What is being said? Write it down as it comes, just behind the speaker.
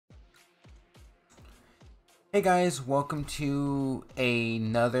Hey guys, welcome to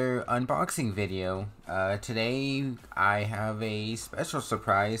another unboxing video. Today I have a special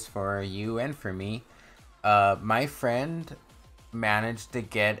surprise for you and for me. My friend managed to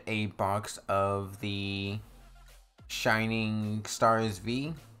get a box of the Shining Stars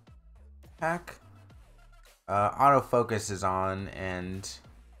V pack. Autofocus is on and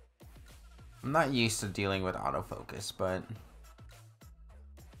I'm not used to dealing with autofocus, but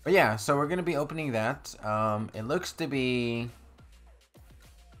yeah, so we're gonna be opening that. It looks to be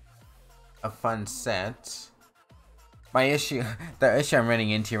a fun set. My issue, the issue I'm running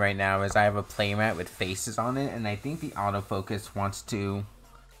into right now is I have a playmat with faces on it, and I think the autofocus wants to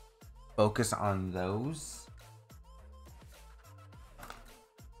focus on those.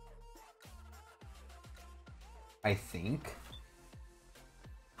 I think.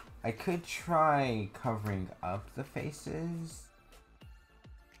 I could try covering up the faces.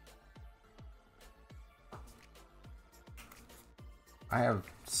 I have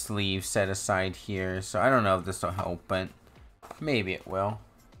sleeves set aside here, so I don't know if this will help, but maybe it will.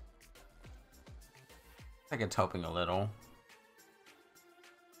 I think it's helping a little.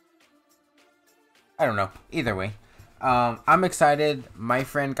 I don't know. Either way. I'm excited. My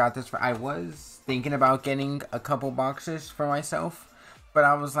friend got this I was thinking about getting a couple boxes for myself, but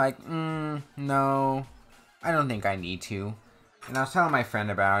I was like, no, I don't think I need to. And I was telling my friend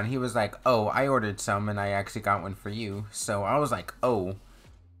about it, and he was like, oh, I ordered some, and I actually got one for you. So I was like, oh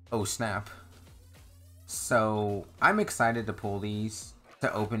snap. So I'm excited to pull these,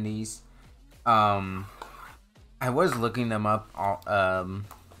 to open these. I was looking them up.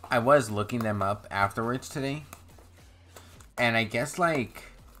 I was looking them up afterwards today, and I guess like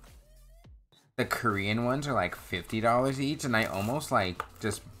the Korean ones are like $50 each, and I almost like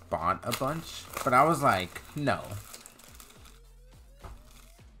just bought a bunch, but I was like, no.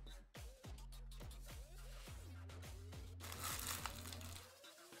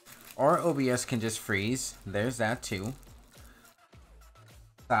 Or OBS can just freeze. There's that too.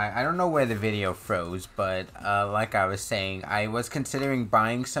 I don't know where the video froze, but like I was saying, I was considering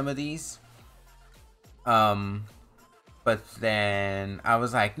buying some of these. But then I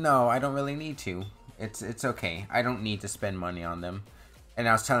was like, no, I don't really need to. It's okay. I don't need to spend money on them. And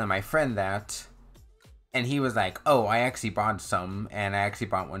I was telling my friend that, and he was like, oh, I actually bought some, and I actually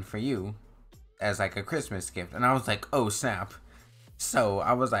bought one for you as like a Christmas gift. And I was like, oh snap. So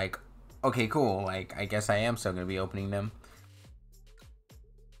I was like, okay, cool. Like, I guess I am still gonna be opening them.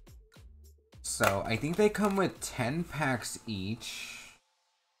 So I think they come with 10 packs each.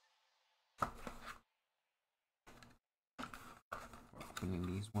 Opening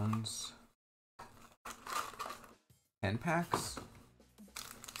these ones. 10 packs.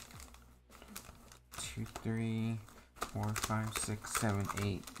 2, 3, 4, 5, 6, 7,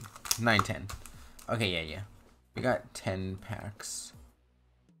 8, 9, 10. Okay, yeah. We got 10 packs.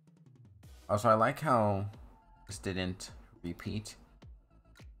 Also, I like how this didn't repeat.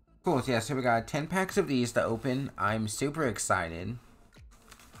 Cool, yeah, so we got 10 packs of these to open. I'm super excited.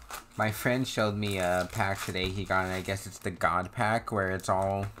 My friend showed me a pack today he got, and I guess it's the God pack, where it's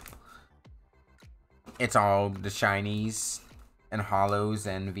all the shinies and holos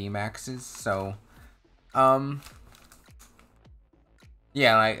and VMAXs. So,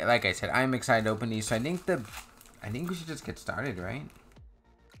 yeah, like I said, I'm excited to open these. So I think we should just get started, right?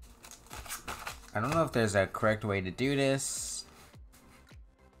 I don't know if there's a correct way to do this.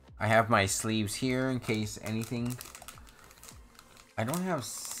 I have my sleeves here in case anything. I don't have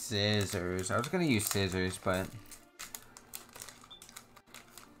scissors. I was gonna use scissors, but...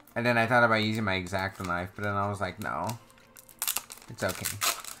 And then I thought about using my X-Acto knife, but then I was like, no. It's okay.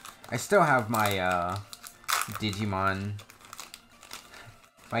 I still have my, Digimon...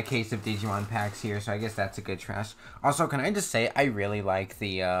 My case of Digimon packs here, so I guess that's a good trash. Also, can I just say, I really like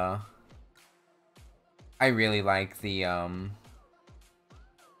the,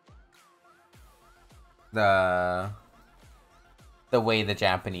 the way the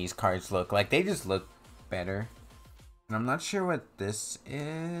Japanese cards look. Like, they just look better. And I'm not sure what this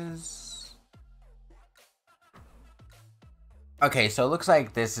is. Okay, so it looks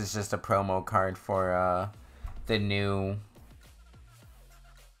like this is just a promo card for the new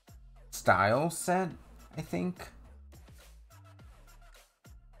style set, I think.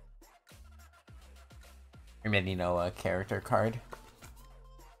 I mean, you know, a character card.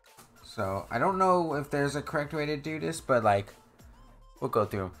 So, I don't know if there's a correct way to do this, but like, we'll go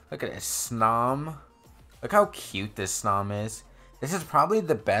through. Look at this, Snom. Look how cute this Snom is. This is probably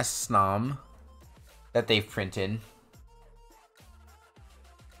the best Snom that they've printed.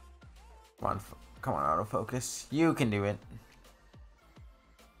 Come on, autofocus. You can do it.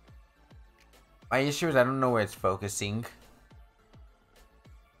 My issue is I don't know where it's focusing.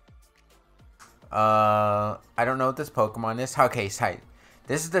 I don't know what this Pokemon is. Okay, so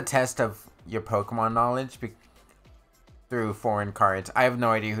this is the test of your Pokemon knowledge through foreign cards. I have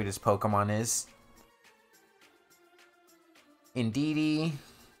no idea who this Pokemon is. Indeedee.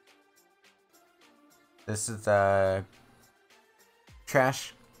 This is a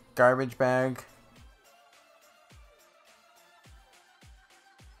trash garbage bag.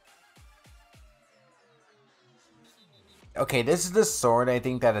 Okay, this is the sword I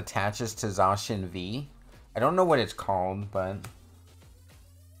think that attaches to Zacian V. I don't know what it's called, but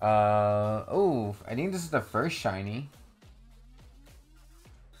oh, I think this is the first shiny.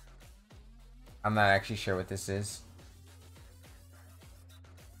 I'm not actually sure what this is.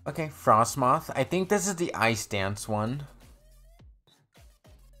 Okay, Frostmoth. I think this is the Ice Dance one.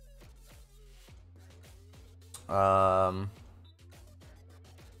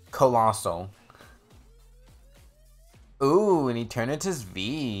 Colossal. Ooh, and Eternatus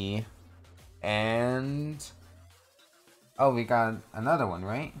V. And oh, we got another one,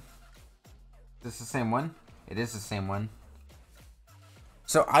 right? Is this the same one? It is the same one.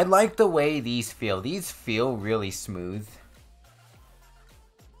 So I like the way these feel. These feel really smooth.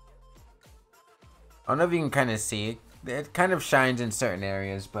 I don't know if you can kind of see it. It kind of shines in certain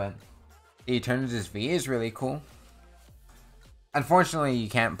areas, but Eternatus V is really cool. Unfortunately, you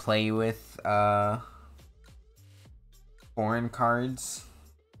can't play with foreign cards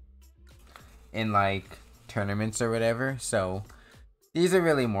in like tournaments or whatever, so these are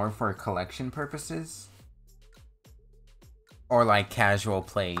really more for collection purposes or like casual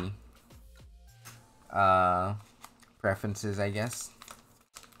play preferences, I guess,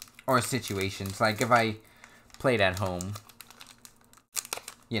 or situations. Like if I played at home,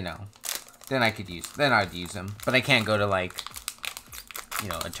 you know, then I'd use them, but I can't go to like, you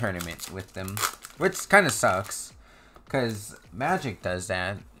know, a tournament with them, which kind of sucks. Because Magic does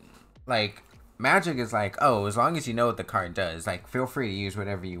that. Like, Magic is like, oh, as long as you know what the card does, like, feel free to use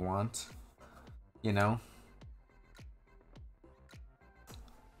whatever you want. You know?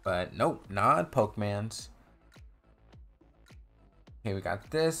 But, nope, not Pokemans. Okay, we got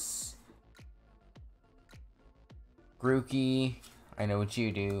this. Grookey. I know what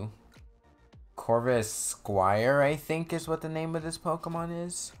you do. Corvus Squire, I think, is what the name of this Pokemon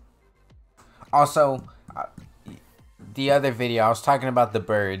is. Also, the other video, I was talking about the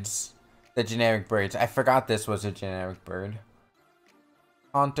birds. The generic birds. I forgot this was a generic bird.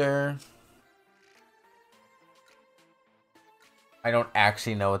 Haunter. I don't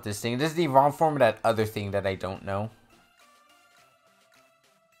actually know what this thing is. This is the evolved form of that other thing that I don't know.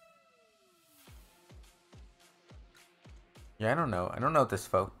 Yeah, I don't know. I don't know what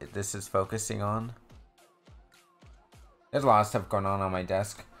this is focusing on. There's a lot of stuff going on my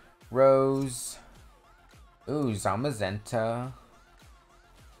desk. Rose. Ooh, Zamazenta.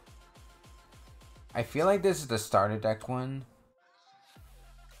 I feel like this is the starter deck one.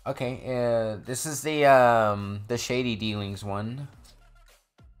 Okay, this is the Shady Dealings one.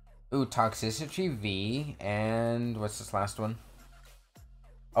 Ooh, Toxicity V, and what's this last one?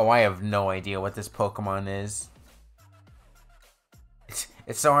 Oh, I have no idea what this Pokemon is.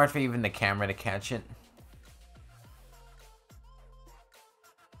 It's so hard for even the camera to catch it.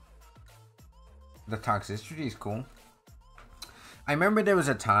 The Toxicity is cool. I remember there was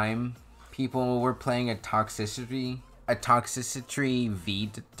a time people were playing a Toxicity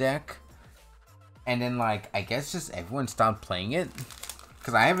V deck, and then like I guess just everyone stopped playing it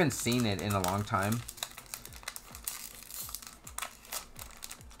because I haven't seen it in a long time.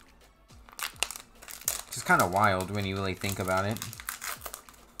 It's kind of wild when you really think about it.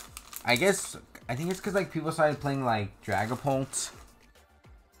 I think it's because like people started playing like Dragapult.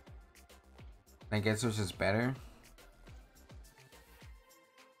 I guess it was just better.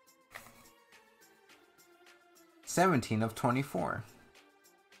 $17 of 24.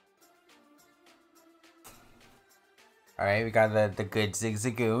 Alright, we got the good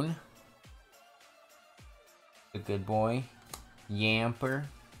Zigzagoon. The good boy. Yamper.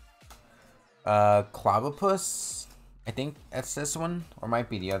 Clobopus. I think that's this one. Or might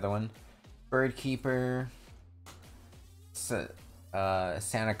be the other one. Birdkeeper.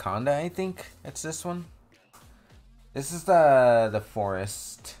 Sanaconda, I think that's this one. This is the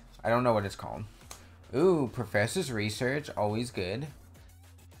forest. I don't know what it's called. Ooh, Professor's Research, always good.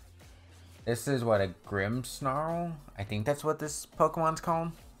 This is what, a Grimmsnarl? I think that's what this Pokemon's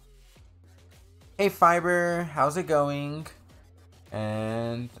called. Hey Fiber, how's it going?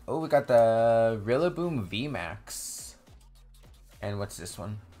 And oh, we got the Rillaboom VMAX. And what's this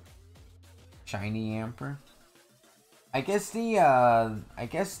one? Shiny Yamper. I guess the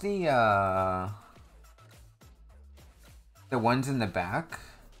the ones in the back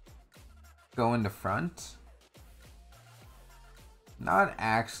go in the front. Not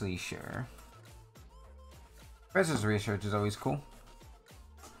actually sure. Professor's research is always cool.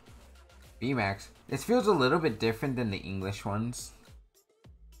 VMAX. This feels a little bit different than the English ones.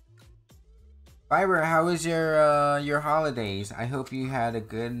 Fiber, how was your holidays? I hope you had a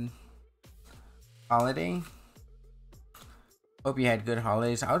good holiday. Hope you had good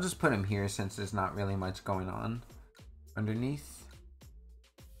holidays. I'll just put them here since there's not really much going on underneath.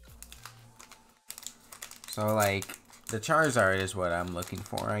 So like the Charizard is what I'm looking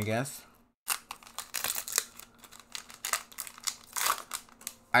for, I guess.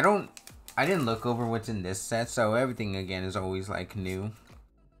 I didn't look over what's in this set, so everything again is always like new.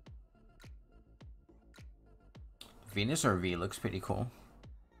 Venus or V looks pretty cool.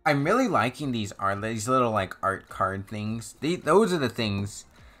 I'm really liking these little like art card things. Those are the things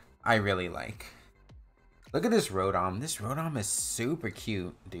I really like. Look at this Rotom. This Rotom is super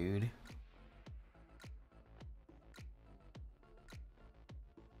cute, dude.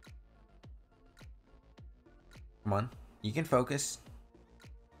 Come on, you can focus.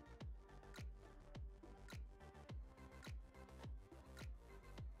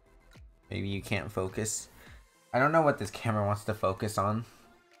 Maybe you can't focus. I don't know what this camera wants to focus on.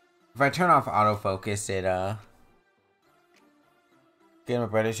 If I turn off autofocus, it get my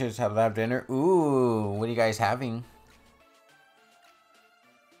brother should have dinner. Ooh, what are you guys having?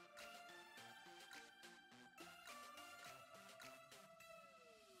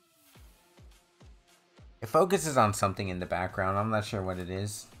 It focuses on something in the background. I'm not sure what it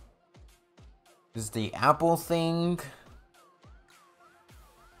is. This is the Apple thing.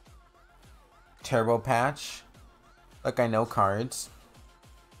 Turbo Patch. Look, I know cards.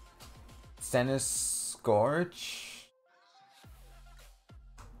 Stennis Scorch.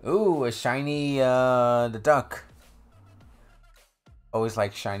 Ooh, a shiny, the duck. Always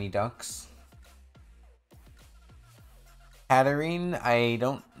like shiny ducks. Hatterene, I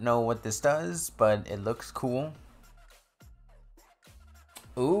don't know what this does, but it looks cool.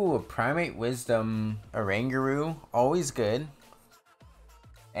 Ooh, a Primate Wisdom Oranguru, always good.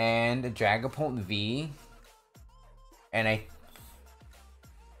 And a Dragapult V. And I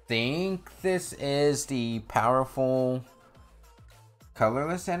think this is the powerful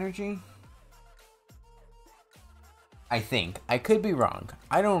colorless energy. I think. I could be wrong.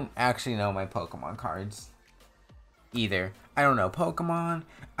 I don't actually know my Pokemon cards either. I don't know Pokemon.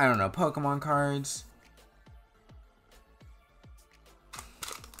 I don't know Pokemon cards.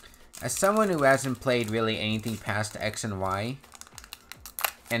 As someone who hasn't played really anything past X and Y,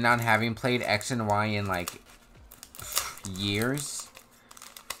 and not having played X and Y in like years,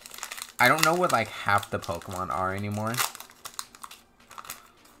 I don't know what like half the Pokemon are anymore.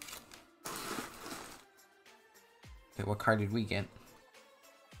 Okay, what card did we get?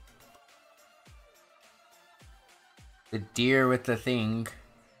 The deer with the thing.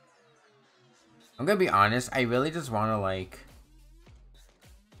 I'm gonna be honest, I really just want to like...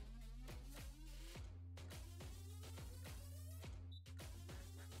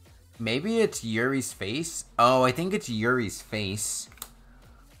 Maybe it's Yuri's face? Oh, I think it's Yuri's face.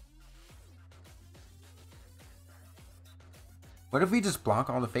 What if we just block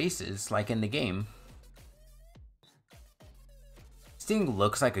all the faces, like in the game? This thing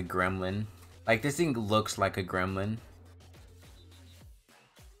looks like a gremlin. Like, this thing looks like a gremlin.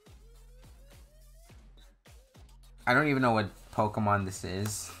 I don't even know what Pokemon this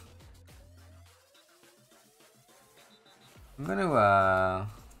is. I'm gonna,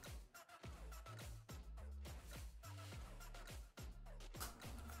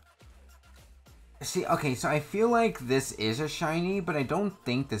 see, okay, so I feel like this is a shiny, but I don't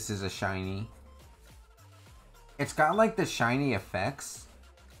think this is a shiny. It's got, like, the shiny effects.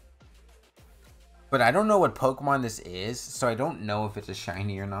 But I don't know what Pokemon this is, so I don't know if it's a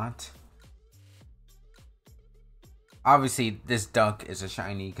shiny or not. Obviously, this duck is a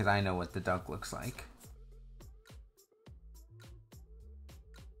shiny, because I know what the duck looks like.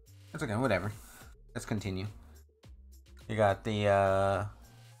 That's okay, whatever. Let's continue. You got the,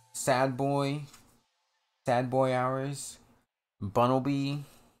 Sad Boy Hours, Bunnelby,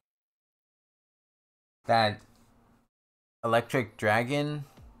 that Electric Dragon,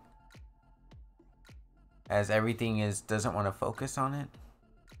 as everything doesn't want to focus on it.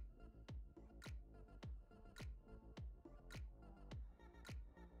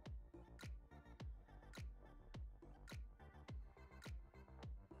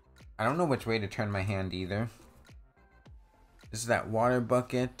 I don't know which way to turn my hand either. This is that water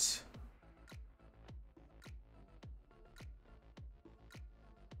bucket.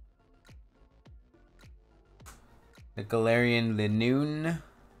 The Galarian Linoon.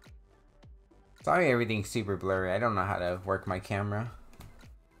 Sorry everything's super blurry. I don't know how to work my camera.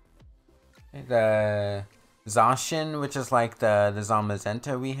 The Zacian, which is like the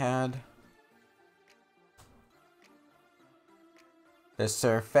Zamazenta we had. The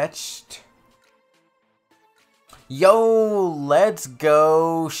Sirfetch'd. Yo, let's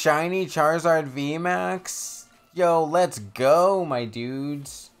go. Shiny Charizard VMAX. Yo, let's go, my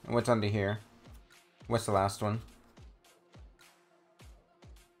dudes. What's under here? What's the last one?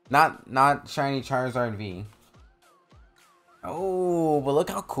 Not Shiny Charizard V. Oh, but look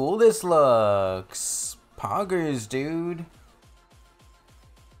how cool this looks. Poggers, dude.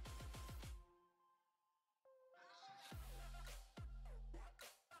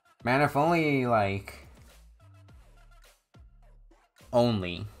 Man, if only, like...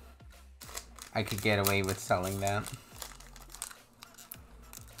 Only I could get away with selling that.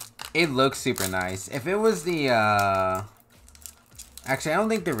 It looks super nice. If it was the, Actually, I don't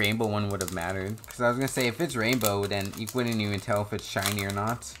think the rainbow one would have mattered. Because I was going to say, if it's rainbow, then you wouldn't even tell if it's shiny or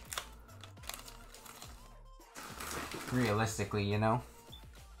not. Realistically, you know?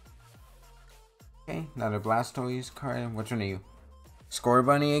 Okay, another Blastoise card. Which one are you? Score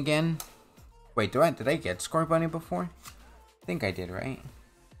Bunny again? Wait, did I get Score Bunny before? I think I did, right?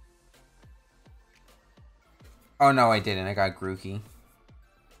 Oh, no, I didn't. I got Grookey.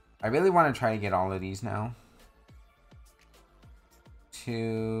 I really want to try to get all of these now.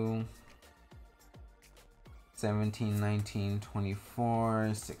 2, 17, 19,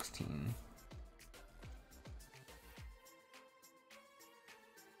 24, 16.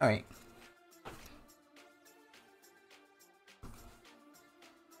 Alright.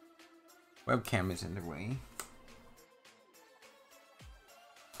 Webcam is in the way.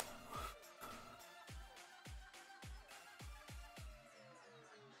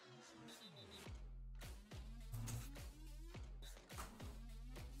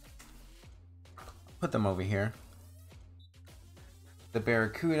 Put them over here. The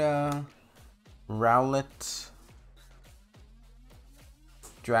Barracuda, Rowlet,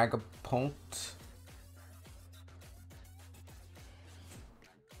 Dragapult,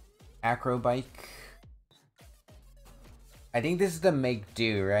 Acrobike. I think this is the Make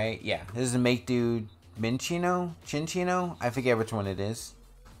Do, right? Yeah, this is the Make Do Chinchino? I forget which one it is.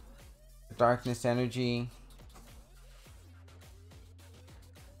 Darkness Energy.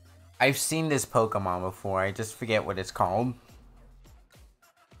 I've seen this Pokemon before. I just forget what it's called.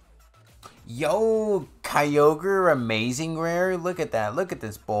 Yo, Kyogre Amazing Rare. Look at that. Look at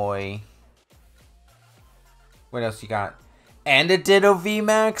this boy. What else you got? And a Ditto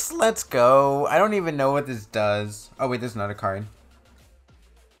VMAX. Let's go. I don't even know what this does. Oh, wait. There's another card.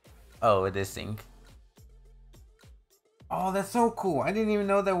 Oh, this thing. Oh, that's so cool. I didn't even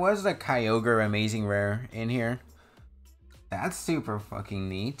know there was a Kyogre Amazing Rare in here. That's super fucking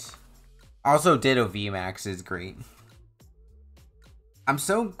neat. Also, Ditto VMAX is great. I'm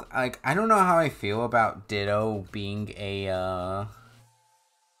so, like, I don't know how I feel about Ditto being a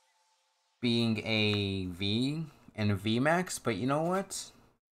V and a VMAX, but you know what?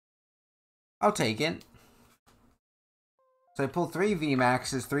 I'll take it. So I pulled 3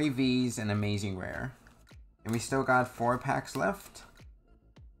 VMAXs, 3 Vs, and Amazing Rare. And we still got 4 packs left.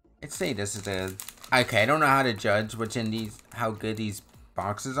 I'd say this is a... Okay, I don't know how to judge which in these, how good these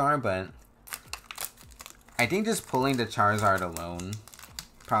boxes are, but... I think just pulling the Charizard alone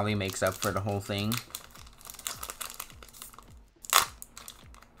probably makes up for the whole thing.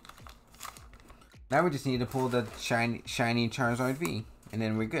 Now we just need to pull the shiny Charizard V, and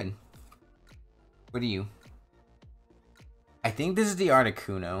then we're good. What are you? I think this is the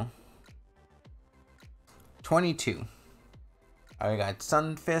Articuno. 22. I got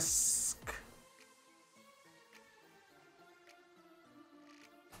Sunfisk.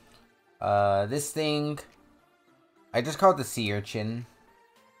 This thing... I just call it the Sea Urchin.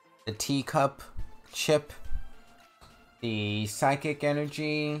 The Teacup Chip. The Psychic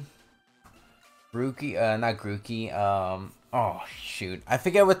Energy. Grookey, not Grookey, oh shoot. I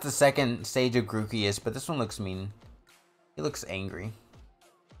forget what the second stage of Grookey is, but this one looks mean. He looks angry.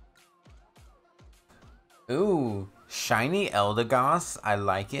 Ooh, shiny Eldegoss. I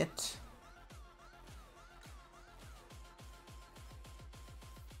like it.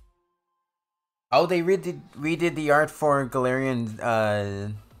 Oh, they redid the art for Galarian,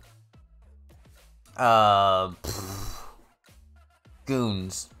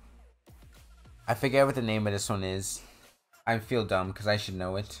 Goons. I forget what the name of this one is. I feel dumb because I should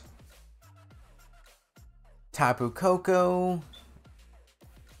know it. Tapu Koko.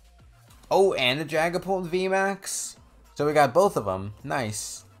 Oh, and the Dragapult VMAX. So we got both of them.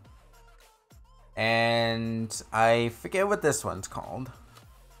 Nice. And I forget what this one's called.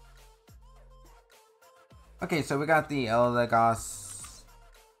 Okay, so we got the Eldegoss.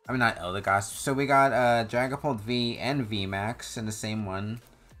 I mean, not Eldegoss. So we got Dragapult V and VMAX in the same one.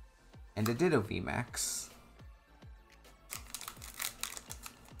 And the Ditto VMAX.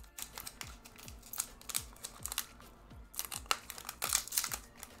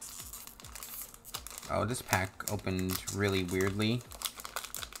 Oh, this pack opened really weirdly.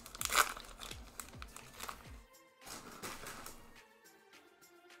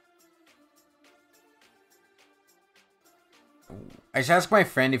 I should ask my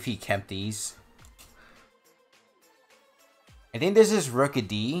friend if he kept these. I think this is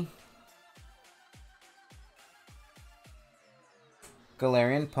Rookidee.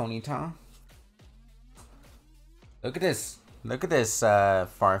 Galarian Ponyta. Look at this. Look at this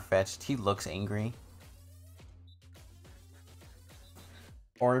Farfetch'd. He looks angry.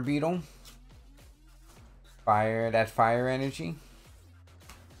 Orbeetle. Fire energy.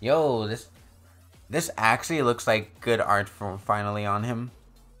 Yo, this actually looks like good art from finally on him.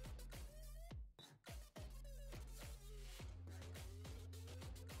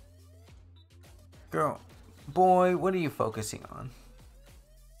 Girl, boy, what are you focusing on?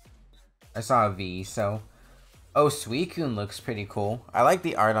 I saw a V, so... Oh, Suicune looks pretty cool. I like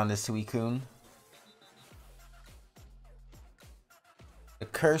the art on this Suicune. The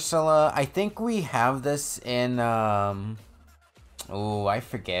Cursula, I think we have this in, oh, I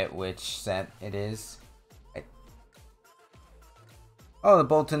forget which set it is. Oh, the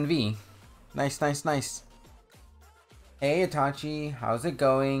Bolton V. Nice, nice, nice. Hey, Itachi, how's it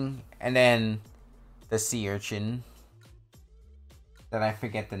going? And then the Sea Urchin that I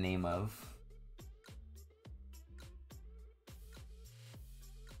forget the name of.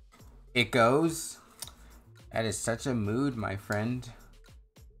 It goes. That is such a mood, my friend.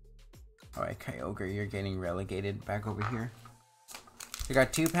 Alright, Kyogre, you're getting relegated back over here. We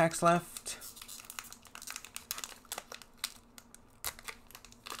got 2 packs left.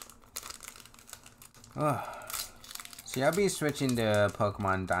 Oh. So I'll be switching to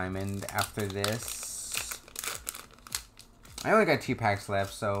Pokemon Diamond after this. I only got 2 packs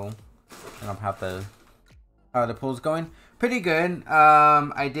left, so I don't know how the pull's going. Pretty good.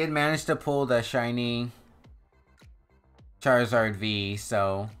 I did manage to pull the shiny Charizard V,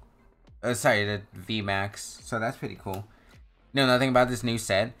 so sorry, the VMAX. So that's pretty cool. Know nothing about this new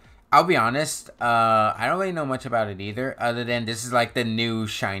set. I'll be honest, I don't really know much about it either, other than this is like the new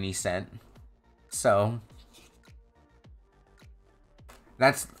shiny set. So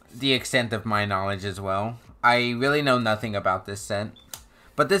that's the extent of my knowledge as well. I really know nothing about this set.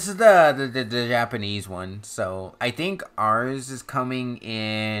 But this is the Japanese one, so I think ours is coming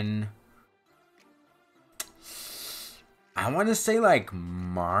in, I want to say like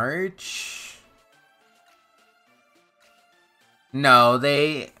March. No,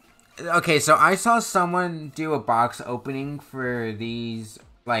 okay, so I saw someone do a box opening for these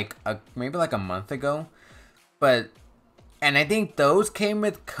like maybe like a month ago, and I think those came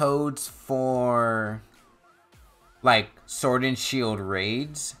with codes for like Sword and Shield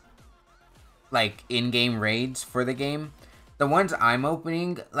raids, like in-game raids for the game. The ones I'm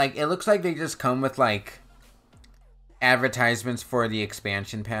opening, like, it looks like they just come with like advertisements for the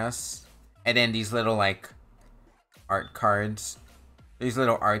expansion pass, and then these little like art cards, these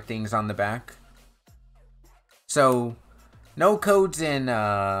little art things on the back. So no codes in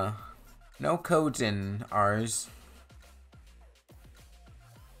ours,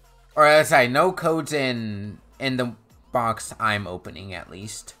 or sorry, no codes in the box I'm opening, at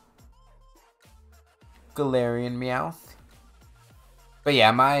least. Galarian Meowth. But yeah,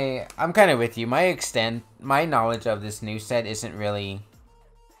 I'm kind of with you. My knowledge of this new set isn't really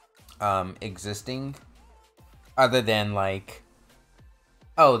existing, other than like,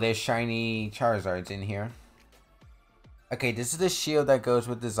 oh, there's shiny Charizards in here. Okay, this is the shield that goes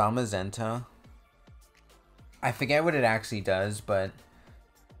with the Zamazenta. I forget what it actually does, but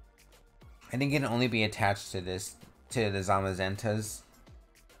I think it can only be attached to the Zamazentas.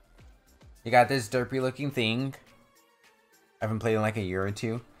 You got this derpy looking thing. I haven't played in like a year or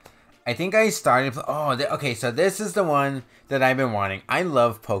two. I think I started... okay, so this is the one that I've been wanting. I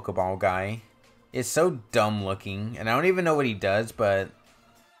love Pokeball Guy. It's so dumb looking, and I don't even know what he does, but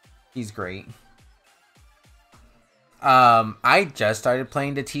he's great. I just started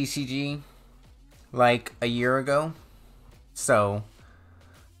playing the TCG like a year ago. So...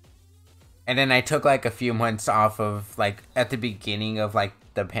 And then I took like a few months off of like at the beginning of like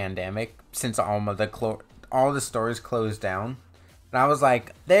the pandemic, since all the stores closed down. And I was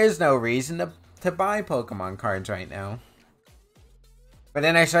like, there's no reason to buy Pokemon cards right now. But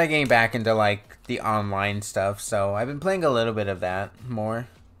then I started getting back into like the online stuff, so I've been playing a little bit of that more.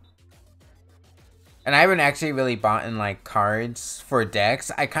 And I haven't actually really bought in like cards for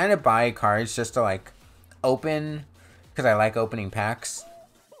decks. I kind of buy cards just to like open, because I like opening packs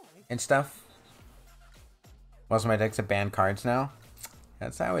and stuff. Most of my decks are banned cards now.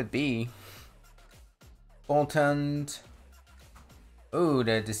 That's how it be. Boltund. Ooh,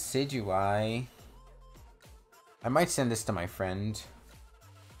 the Decidueye. I might send this to my friend.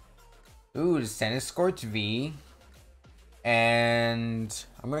 Ooh, the Centiskorch V. And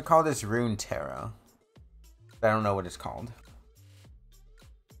I'm going to call this Runeterra. I don't know what it's called.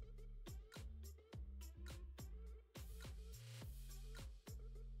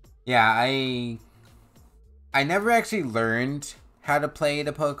 Yeah, I never actually learned how to play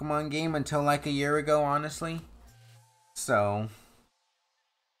the Pokemon game until like a year ago, honestly. So,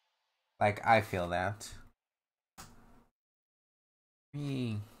 like, I feel that. Let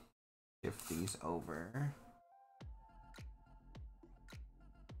me shift these over.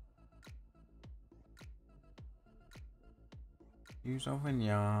 Use open,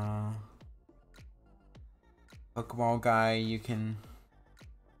 yeah. Pokeball guy, you can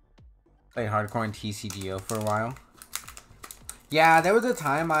play hardcore in TCGO for a while. Yeah, there was a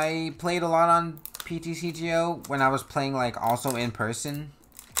time I played a lot on PTCGO when I was playing like also in person.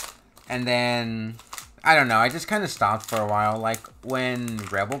 And then, I don't know, I just kind of stopped for a while. Like when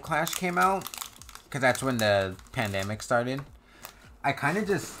Rebel Clash came out, because that's when the pandemic started. I kind of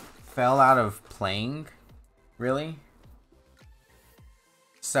just fell out of playing, really.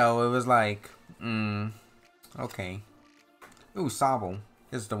 So it was like, okay. Ooh, Sobble.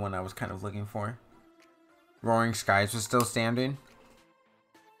 This is the one I was kind of looking for. Roaring Skies was still standard.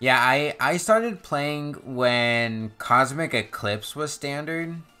 Yeah, I started playing when Cosmic Eclipse was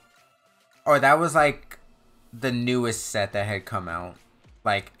standard. Or that was like the newest set that had come out.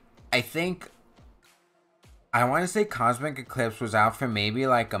 Like, I think I want to say Cosmic Eclipse was out for maybe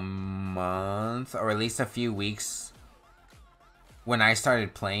like a month or at least a few weeks when I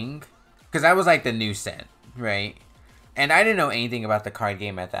started playing. Because that was like the new set, right? And I didn't know anything about the card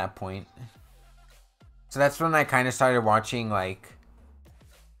game at that point. So that's when I kind of started watching like...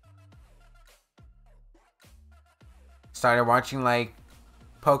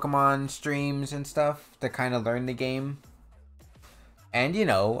 Pokemon streams and stuff to kind of learn the game. And, you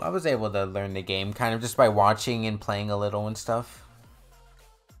know, I was able to learn the game kind of just by watching and playing a little and stuff.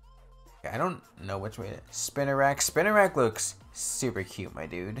 I don't know which way to... Spinnerack. Spinnerack looks super cute, my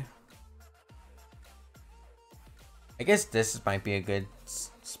dude. I guess this might be a good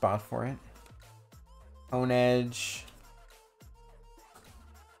spot for it. Hone Edge.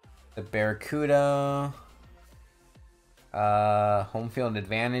 The Barracuda. Home field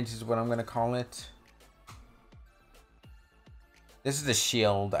advantage is what I'm going to call it. This is the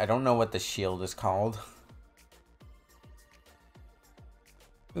shield. I don't know what the shield is called.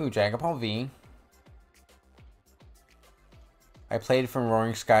 Ooh, Dragapult V. I played from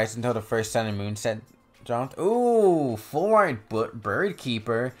Roaring Skies until the first Sun and Moon set dropped. Ooh, full art Bird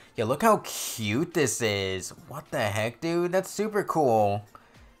Keeper. Yeah, look how cute this is. What the heck, dude? That's super cool.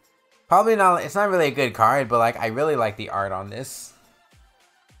 Probably not, it's not really a good card, but like, I really like the art on this.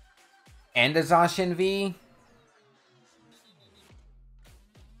 And a Zacian V.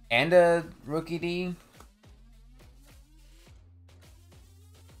 And a Rookie D.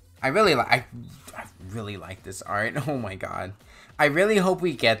 I really like this art. Oh my god. I really hope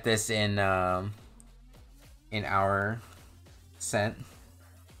we get this in our set.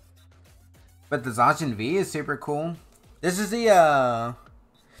 But the Zacian V is super cool. This is the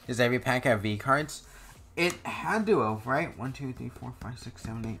does every pack have V cards? It had to have, right? 1, 2, 3, 4, 5, 6,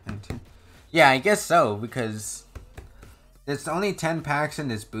 7, 8, 9, 10. Yeah, I guess so, because there's only 10 packs in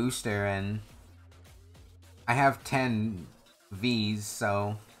this booster, and I have 10 Vs,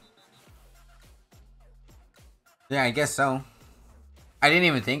 so yeah, I guess so. I didn't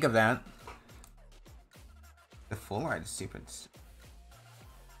even think of that. The full art is stupid.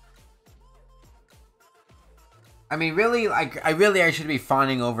 I mean, really, like, I should be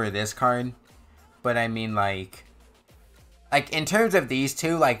fawning over this card. But I mean, like, in terms of these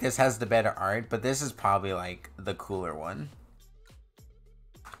two, like, this has the better art. But this is probably, like, the cooler one.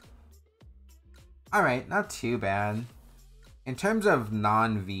 Alright, not too bad. In terms of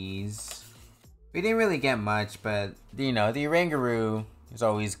non-Vs, we didn't really get much. But, you know, the Oranguru is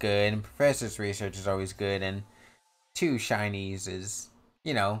always good. And Professor's Research is always good. And 2 shinies is,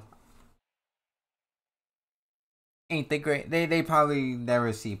 you know, ain't they great? They probably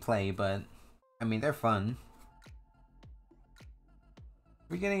never see play, but I mean, they're fun.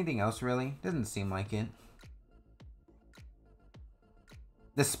 We get anything else really? Doesn't seem like it.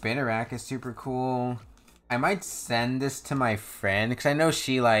 The spinner rack is super cool. I might send this to my friend because I know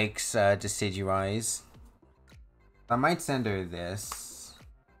she likes Decidueyes. I might send her this.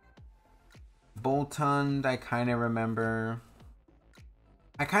 Boltund, I kind of remember.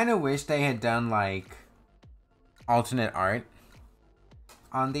 I kind of wish they had done like alternate art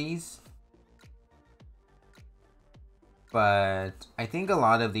on these. But I think a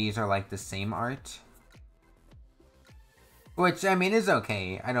lot of these are like the same art. Which I mean is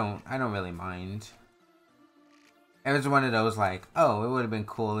okay. I don't really mind. It was one of those like, oh, it would have been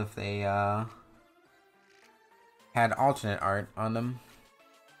cool if they had alternate art on them.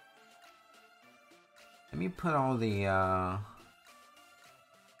 Let me put all the I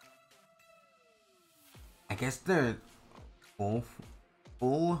guess they're full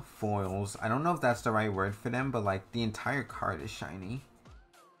foils. I don't know if that's the right word for them, but like the entire card is shiny.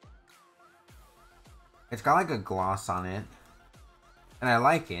 It's got like a gloss on it. And I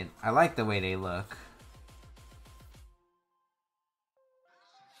like it. I like the way they look.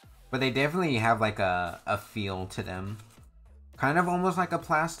 But they definitely have like a feel to them. Kind of almost like a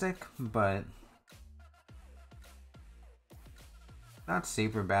plastic, but not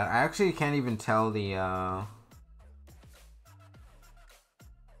super bad. I actually can't even tell the I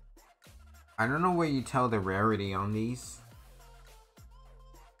don't know where you tell the rarity on these.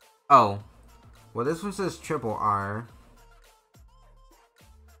 Oh. Well, this one says triple R.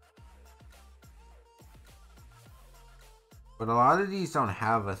 But a lot of these don't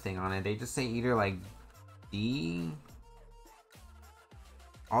have a thing on it. They just say either like D.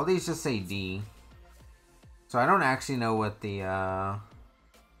 All these just say D. So I don't actually know what the how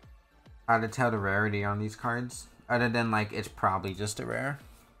to tell the rarity on these cards. Other than like it's probably just a rare.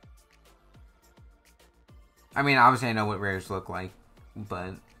 I mean, obviously I know what rares look like,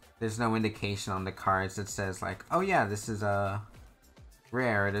 but there's no indication on the cards that says like, oh yeah, this is a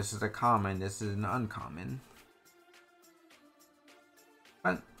rare, this is a common, this is an uncommon.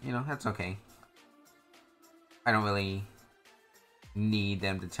 But, you know, that's okay. I don't really need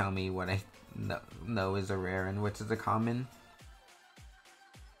them to tell me what I know is a rare and which is a common.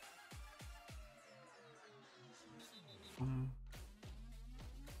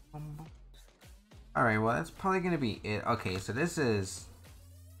 Alright, well that's probably going to be it. Okay, so this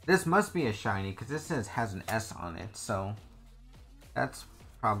must be a shiny because this has an S on it. So that's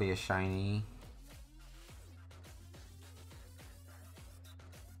probably a shiny.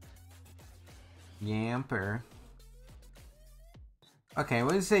 Yamper. Okay,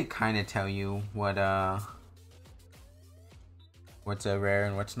 what does they kind of tell you what what's a rare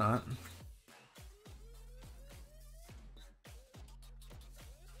and what's not?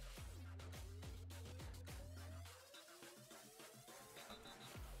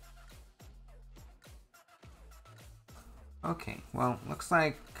 Okay, well, looks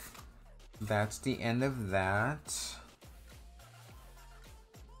like that's the end of that.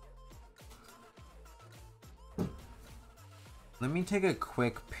 Let me take a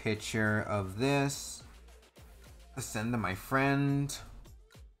quick picture of this to send to my friend.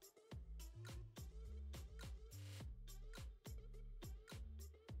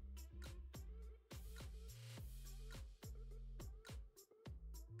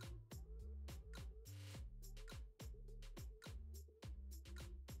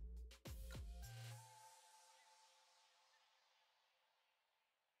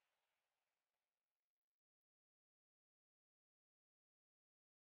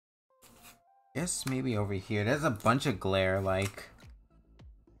 Guess maybe over here. There's a bunch of glare, like,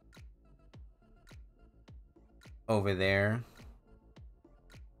 over there.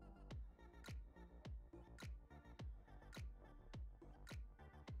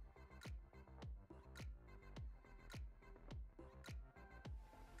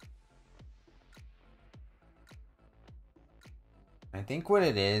 I think what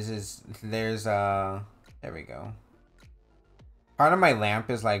it is there's there we go. Part of my lamp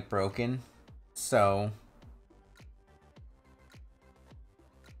is like broken, so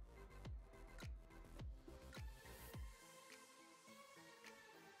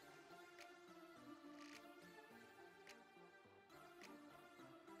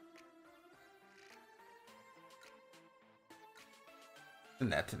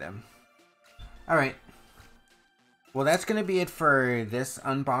send that to them. All right. Well, that's going to be it for this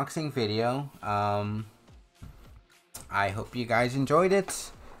unboxing video. I hope you guys enjoyed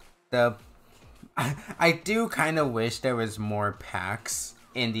it. I do kind of wish there was more packs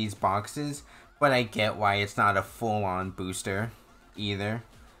in these boxes, but I get why it's not a full-on booster either.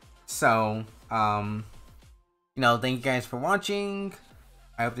 So, you know, thank you guys for watching.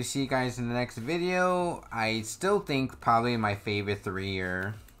 I hope to see you guys in the next video. I still think probably my favorite 3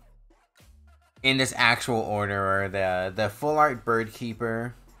 are in this actual order are the full art Bird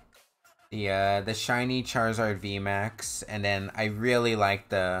Keeper, the shiny Charizard VMAX, and then I really like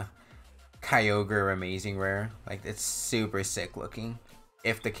the Kyogre Amazing Rare. Like, it's super sick looking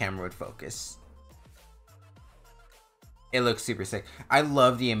if the camera would focus. It looks super sick. I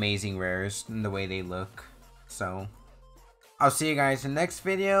love the Amazing Rares and the way they look. So I'll see you guys in the next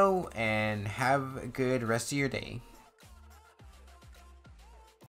video, and have a good rest of your day.